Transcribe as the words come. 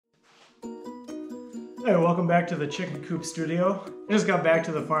Hey, welcome back to the Chicken Coop Studio. I just got back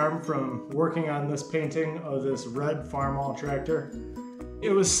to the farm from working on this painting of this red Farmall tractor.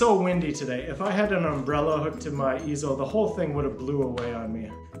 It was so windy today. If I had an umbrella hooked to my easel, the whole thing would have blew away on me.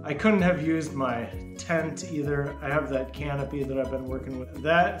 I couldn't have used my tent either. I have that canopy that I've been working with.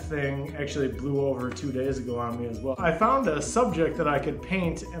 That thing actually blew over 2 days ago on me as well. I found a subject that I could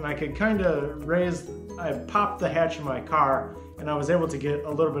paint and I could kind of I popped the hatch of my car and I was able to get a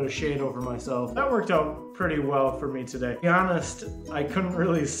little bit of shade over myself. That worked out pretty well for me today. To be honest, I couldn't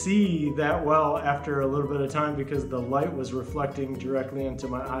really see that well after a little bit of time because the light was reflecting directly into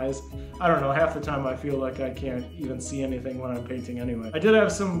my eyes. I don't know, half the time I feel like I can't even see anything when I'm painting anyway. I did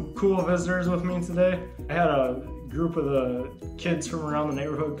have some cool visitors with me today. I had a group of the kids from around the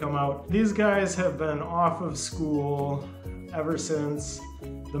neighborhood come out. These guys have been off of school ever since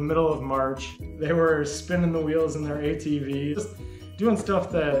the middle of March. They were spinning the wheels in their ATV, just doing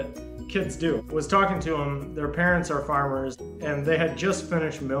stuff that kids do. I was talking to them, their parents are farmers, and they had just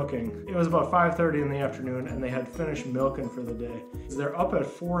finished milking. It was about 5:30 in the afternoon, and they had finished milking for the day. They're up at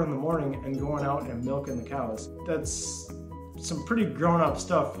 4 in the morning and going out and milking the cows. That's some pretty grown-up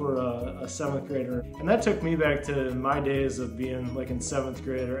stuff for a 7th grader. And that took me back to my days of being like in 7th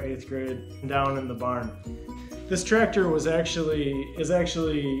grade or 8th grade down in the barn. This tractor is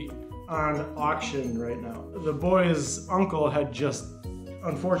actually on auction right now. The boy's uncle had just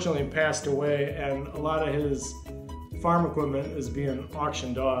unfortunately passed away and a lot of his farm equipment is being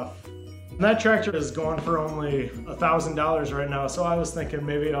auctioned off. And that tractor is going for only $1,000 right now, so I was thinking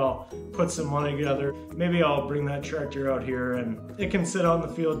maybe I'll put some money together. Maybe I'll bring that tractor out here and it can sit out in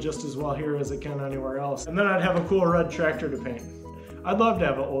the field just as well here as it can anywhere else. And then I'd have a cool red tractor to paint. I'd love to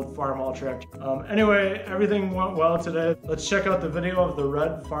have an old Farmall tractor. Anyway, everything went well today. Let's check out the video of the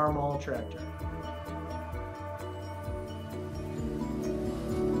red Farmall tractor.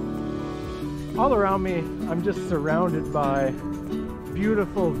 All around me, I'm just surrounded by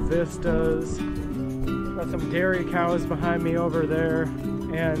beautiful vistas. Got some dairy cows behind me over there.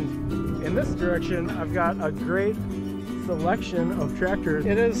 And in this direction, I've got a great selection of tractors.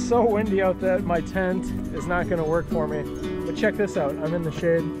 It is so windy out that my tent is not gonna work for me. But check this out, I'm in the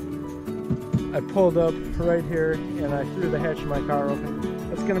shade. I pulled up right here and I threw the hatch of my car open.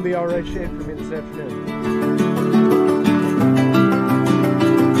 That's gonna be all right shade for me this afternoon.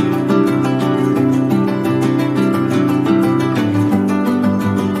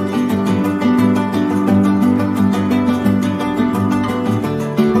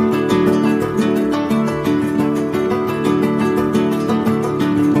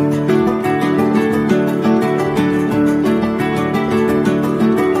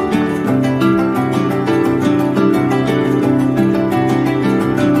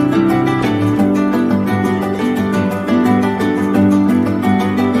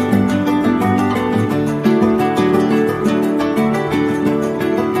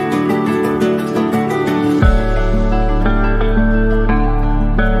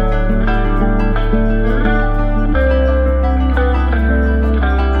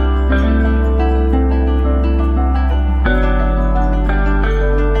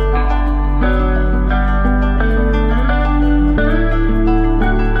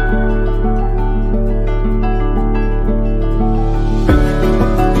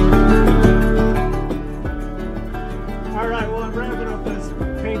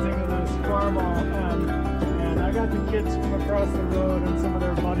 And I got the kids from across the road and some of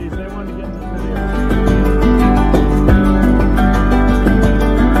their buddies. They wanted to get in the video.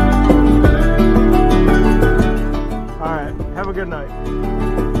 All right, have a good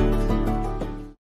night.